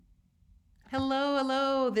Hello,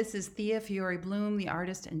 hello. This is Thea Fiore Bloom, the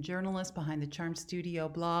artist and journalist behind the Charm Studio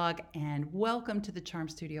blog, and welcome to the Charm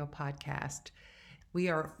Studio podcast.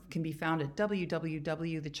 Can be found at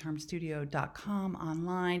www.thecharmstudio.com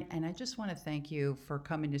online, and I just want to thank you for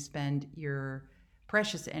coming to spend your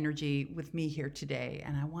precious energy with me here today.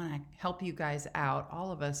 And I want to help you guys out,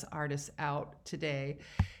 all of us artists out today.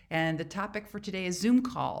 And the topic for today is Zoom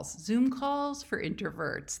calls. Zoom calls for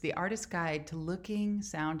introverts, the artist's guide to looking,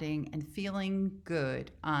 sounding, and feeling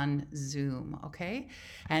good on Zoom, okay?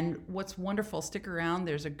 And what's wonderful, stick around.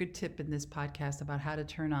 There's a good tip in this podcast about how to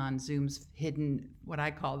turn on Zoom's hidden, what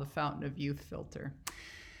I call the fountain of youth filter.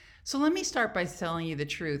 So let me start by telling you the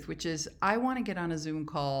truth, which is I want to get on a Zoom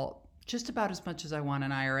call just about as much as I want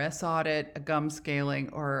an IRS audit, a gum scaling,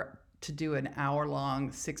 or to do an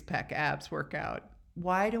hour-long six-pack abs workout.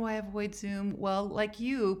 Why do I avoid Zoom? Well, like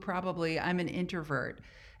you, probably, I'm an introvert.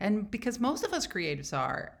 And because most of us creatives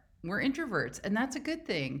are, we're introverts, and that's a good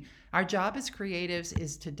thing. Our job as creatives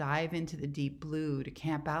is to dive into the deep blue, to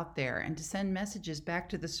camp out there, and to send messages back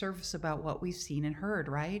to the surface about what we've seen and heard,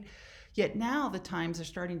 right? Yet now the times are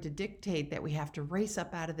starting to dictate that we have to race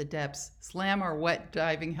up out of the depths, slam our wet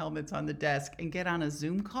diving helmets on the desk, and get on a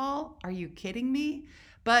Zoom call? Are you kidding me?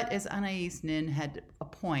 But as Anais Nin had a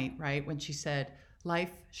point, right, when she said,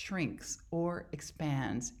 life shrinks or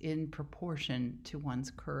expands in proportion to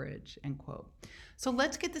one's courage, end quote. So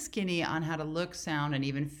let's get the skinny on how to look, sound, and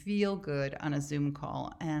even feel good on a Zoom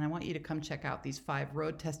call. And I want you to come check out these 5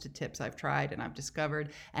 road-tested tips I've tried and I've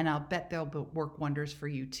discovered, and I'll bet they'll work wonders for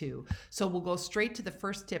you too. So we'll go straight to the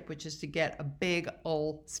first tip, which is to get a big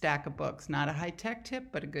old stack of books. Not a high-tech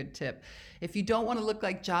tip, but a good tip. If you don't want to look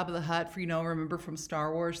like Jabba the Hutt, remember from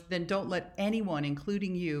Star Wars, then don't let anyone,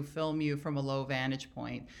 including you, film you from a low vantage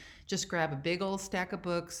point. Just grab a big old stack of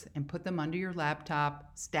books and put them under your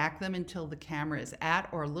laptop, stack them until the camera is at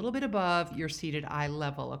or a little bit above your seated eye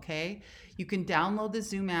level, okay? You can download the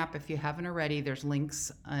Zoom app if you haven't already. There's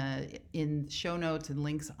links in show notes and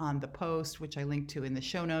links on the post, which I link to in the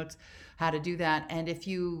show notes, how to do that. And if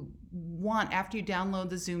you want, after you download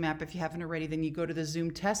the Zoom app, if you haven't already, then you go to the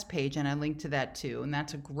Zoom test page, and I link to that too. And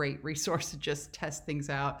that's a great resource to just test things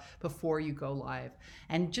out before you go live.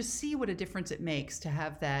 And just see what a difference it makes to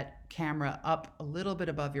have that camera up a little bit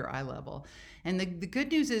above your eye level. And the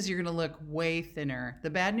good news is you're going to look way thinner. The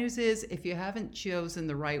bad news is if you haven't chosen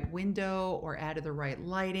the right window or added the right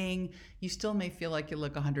lighting, you still may feel like you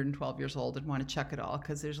look 112 years old and want to chuck it all,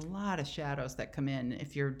 because there's a lot of shadows that come in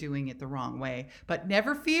if you're doing it the wrong way. But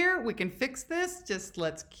never fear, we can fix this. Just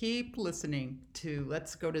let's keep listening.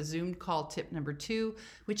 Let's go to Zoom call tip number 2,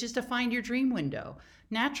 which is to find your dream window.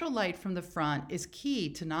 Natural light from the front is key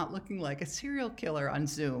to not looking like a serial killer on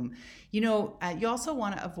Zoom. You also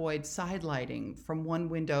want to avoid side lighting from one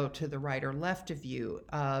window to the right or left of you.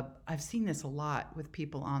 I've seen this a lot with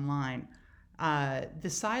people online. The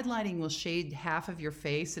side lighting will shade half of your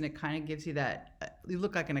face, and it kind of gives you that, you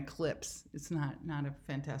look like an eclipse. It's not a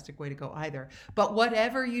fantastic way to go either. But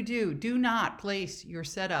whatever you do not place your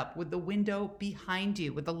setup with the window behind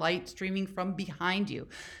you, with the light streaming from behind you.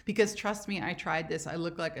 Because trust me, I tried this. I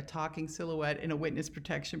look like a talking silhouette in a witness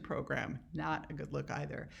protection program. Not a good look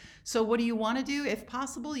either. So what do you want to do? If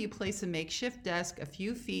possible, you place a makeshift desk a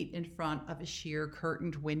few feet in front of a sheer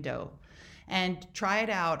curtained window. And try it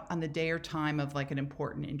out on the day or time of like an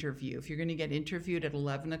important interview. If you're going to get interviewed at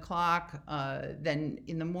 11 o'clock, then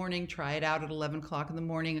in the morning, try it out at 11 o'clock in the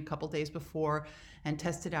morning a couple days before, and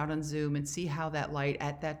test it out on Zoom and see how that light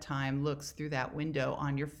at that time looks through that window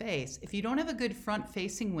on your face. If you don't have a good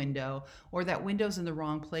front-facing window, or that window's in the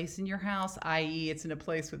wrong place in your house, i.e. it's in a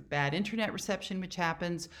place with bad internet reception, which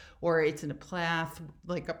happens, or it's in a path,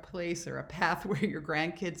 like a place or a path where your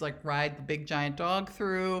grandkids like ride the big giant dog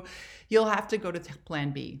through, you'll have to go to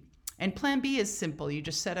plan B. And plan B is simple. You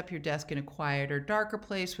just set up your desk in a quieter, darker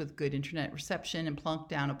place with good internet reception and plunk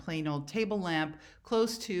down a plain old table lamp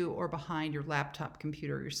close to or behind your laptop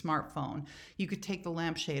computer or your smartphone. You could take the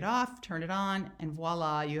lampshade off, turn it on, and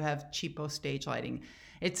voila, you have cheapo stage lighting.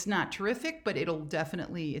 It's not terrific, but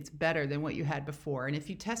it's better than what you had before. And if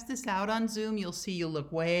you test this out on Zoom, you'll see you'll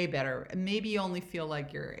look way better. And maybe you only feel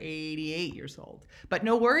like you're 88 years old. But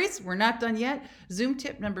no worries, we're not done yet. Zoom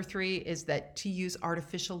tip number 3 is that to use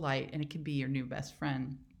artificial light, and it can be your new best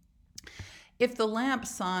friend. If the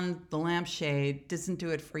lamps on the lampshade doesn't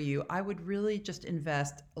do it for you, I would really just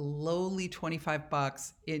invest a lowly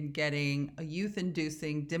 $25 in getting a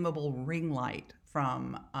youth-inducing dimmable ring light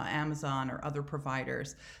from Amazon or other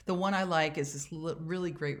providers. The one I like is this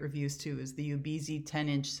really great reviews too, is the Ubezi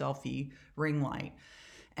 10-inch selfie ring light.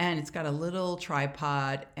 And it's got a little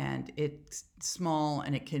tripod, and it's small,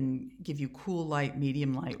 and it can give you cool light,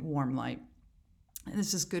 medium light, warm light. And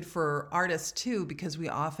this is good for artists too, because we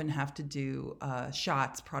often have to do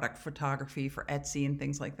shots, product photography for Etsy and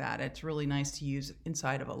things like that. It's really nice to use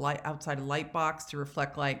inside of a light, outside a light box to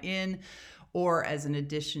reflect light in, or as an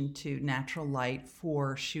addition to natural light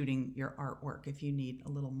for shooting your artwork if you need a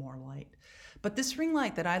little more light. But this ring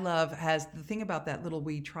light that I love has, the thing about that little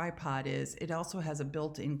wee tripod is it also has a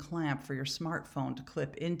built-in clamp for your smartphone to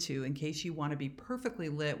clip into in case you want to be perfectly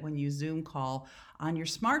lit when you Zoom call on your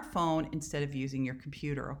smartphone instead of using your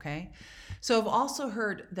computer, okay? So I've also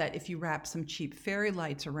heard that if you wrap some cheap fairy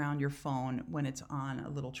lights around your phone when it's on a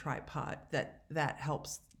little tripod, that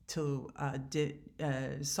helps to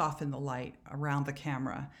soften the light around the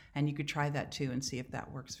camera. And you could try that too and see if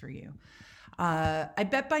that works for you. I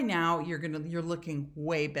bet by now you're looking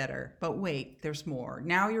way better, but wait, there's more.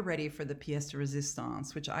 Now you're ready for the pièce de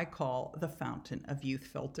résistance, which I call the fountain of youth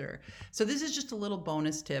filter. So this is just a little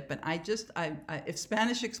bonus tip, and if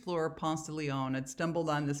Spanish explorer Ponce de Leon had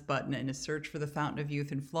stumbled on this button in his search for the fountain of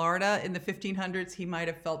youth in Florida in the 1500s, he might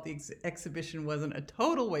have felt the exhibition wasn't a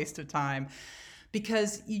total waste of time.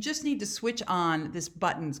 Because you just need to switch on this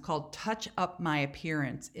button. It's called Touch Up My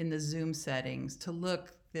Appearance in the Zoom settings to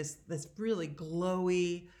look this really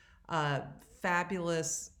glowy,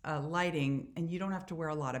 fabulous lighting, and you don't have to wear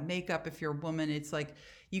a lot of makeup if you're a woman. It's like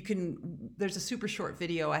there's a super short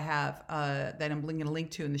video I have that I'm going to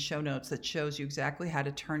link to in the show notes that shows you exactly how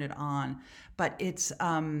to turn it on. But it's,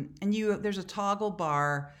 there's a toggle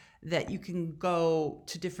bar that you can go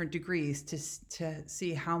to different degrees to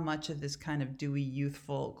see how much of this kind of dewy,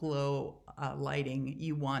 youthful glow lighting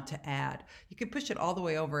you want to add. You can push it all the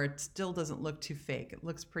way over. It still doesn't look too fake. It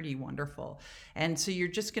looks pretty wonderful. And so you're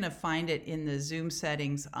just going to find it in the Zoom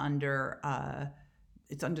settings under,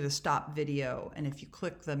 it's under the stop video. And if you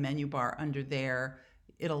click the menu bar under there,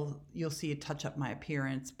 you'll see a Touch Up My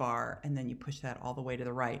Appearance bar, and then you push that all the way to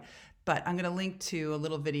the right. But I'm going to link to a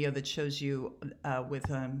little video that shows you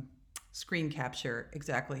with screen capture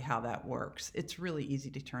exactly how that works. It's really easy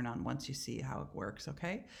to turn on once you see how it works,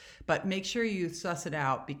 okay? But make sure you suss it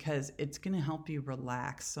out because it's going to help you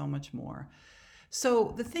relax so much more.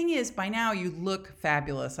 So the thing is, by now you look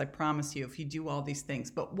fabulous, I promise you, if you do all these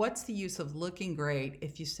things. But what's the use of looking great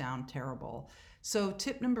if you sound terrible? So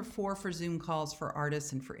tip number 4 for Zoom calls for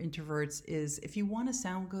artists and for introverts is if you want to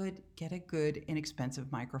sound good, get a good,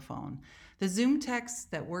 inexpensive microphone. The Zoom techs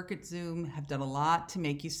that work at Zoom have done a lot to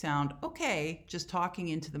make you sound okay just talking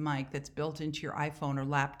into the mic that's built into your iPhone or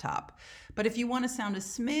laptop. But if you want to sound a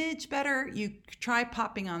smidge better, you try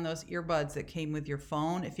popping on those earbuds that came with your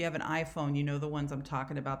phone. If you have an iPhone, you know the ones I'm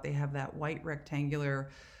talking about. They have that white rectangular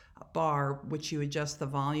bar which you adjust the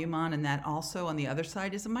volume on, and that also on the other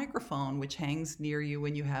side is a microphone which hangs near you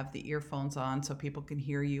when you have the earphones on so people can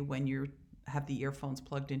hear you when you have the earphones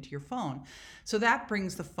plugged into your phone. So that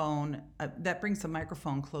brings the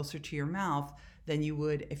microphone closer to your mouth than you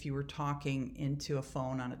would if you were talking into a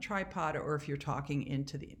phone on a tripod or if you're talking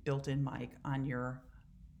into the built-in mic on your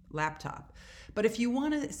laptop. But if you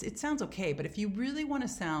want to, it sounds okay, but if you really want to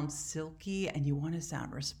sound silky and you want to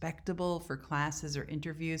sound respectable for classes or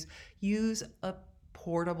interviews, use a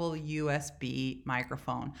portable USB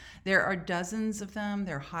microphone. There are dozens of them.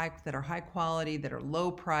 That are high quality, that are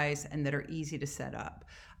low price, and that are easy to set up.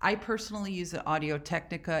 I personally use the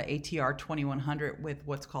Audio-Technica ATR 2100 with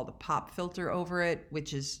what's called a pop filter over it,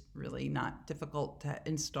 which is really not difficult to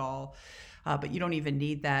install, but you don't even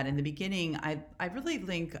need that. In the beginning, I really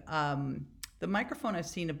think the microphone I've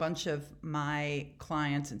seen a bunch of my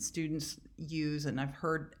clients and students use, and I've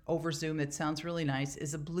heard over Zoom that sounds really nice,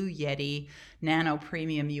 is a Blue Yeti Nano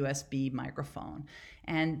Premium USB microphone.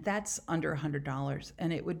 And that's under $100,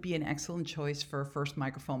 and it would be an excellent choice for a first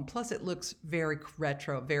microphone. Plus, it looks very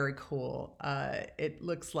retro, very cool. It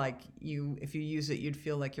looks like if you use it, you'd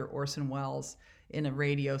feel like you're Orson Welles in a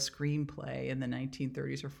radio screenplay in the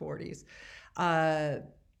 1930s or 40s.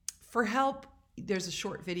 For help, there's a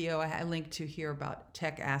short video I linked to here about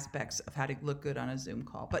tech aspects of how to look good on a Zoom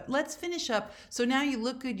call. But let's finish up. So now you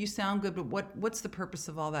look good, you sound good, but what's the purpose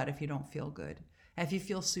of all that if you don't feel good? If you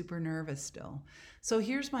feel super nervous still? So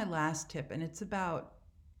here's my last tip, and it's about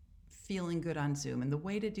feeling good on Zoom. And the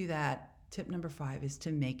way to do that, tip number 5, is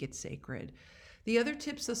to make it sacred. The other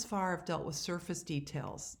tips thus far have dealt with surface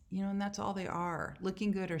details, and that's all they are.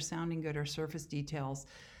 Looking good or sounding good are surface details.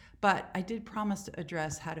 But I did promise to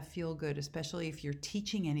address how to feel good, especially if you're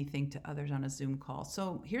teaching anything to others on a Zoom call.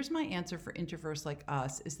 So here's my answer for introverts like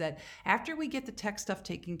us, is that after we get the tech stuff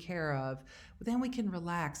taken care of, then we can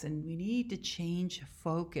relax, and we need to change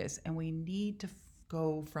focus, and we need to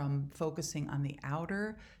go from focusing on the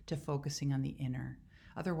outer to focusing on the inner.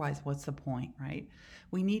 Otherwise, what's the point, right?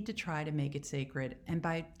 We need to try to make it sacred. And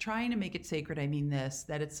by trying to make it sacred, I mean this,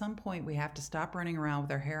 that at some point we have to stop running around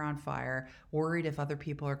with our hair on fire, worried if other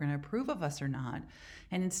people are going to approve of us or not.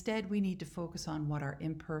 And instead, we need to focus on what our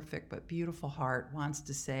imperfect but beautiful heart wants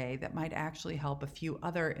to say that might actually help a few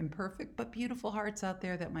other imperfect but beautiful hearts out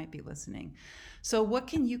there that might be listening. So, what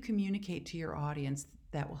can you communicate to your audience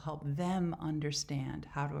that will help them understand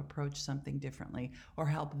how to approach something differently or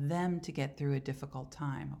help them to get through a difficult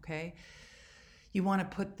time? Okay. You want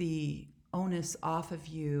to put the onus off of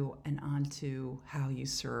you and onto how you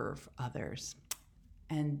serve others.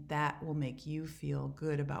 And that will make you feel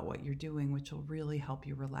good about what you're doing, which will really help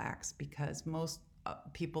you relax, because most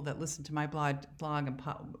people that listen to my blog and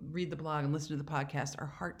read the blog and listen to the podcast are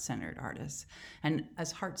heart-centered artists. And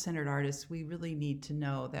as heart-centered artists, we really need to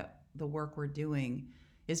know that the work we're doing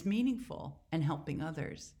is meaningful and helping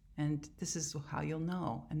others. And this is how you'll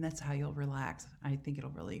know, and that's how you'll relax. I think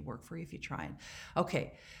it'll really work for you if you try it.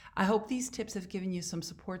 Okay, I hope these tips have given you some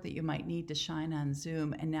support that you might need to shine on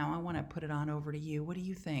Zoom. And now I want to put it on over to you. What do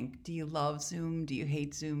you think? Do you love Zoom? Do you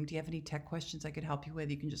hate Zoom? Do you have any tech questions I could help you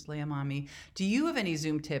with? You can just lay them on me. Do you have any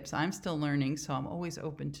Zoom tips? I'm still learning, so I'm always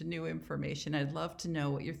open to new information. I'd love to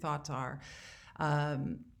know what your thoughts are.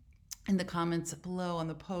 In the comments below on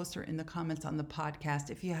the post or in the comments on the podcast.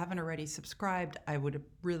 If you haven't already subscribed, I would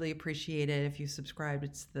really appreciate it if you subscribed.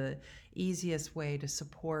 It's the easiest way to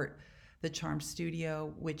support the Charm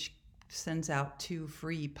Studio, which sends out 2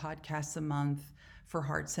 free podcasts a month for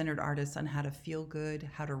heart-centered artists on how to feel good,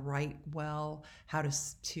 how to write well, how to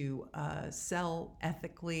sell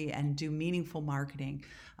ethically and do meaningful marketing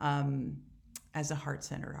as a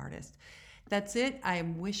heart-centered artist. That's it. I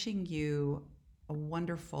am wishing you a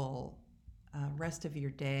wonderful rest of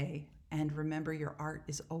your day. And remember, your art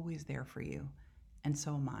is always there for you. And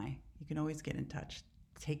so am I. You can always get in touch.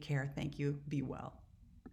 Take care. Thank you. Be well.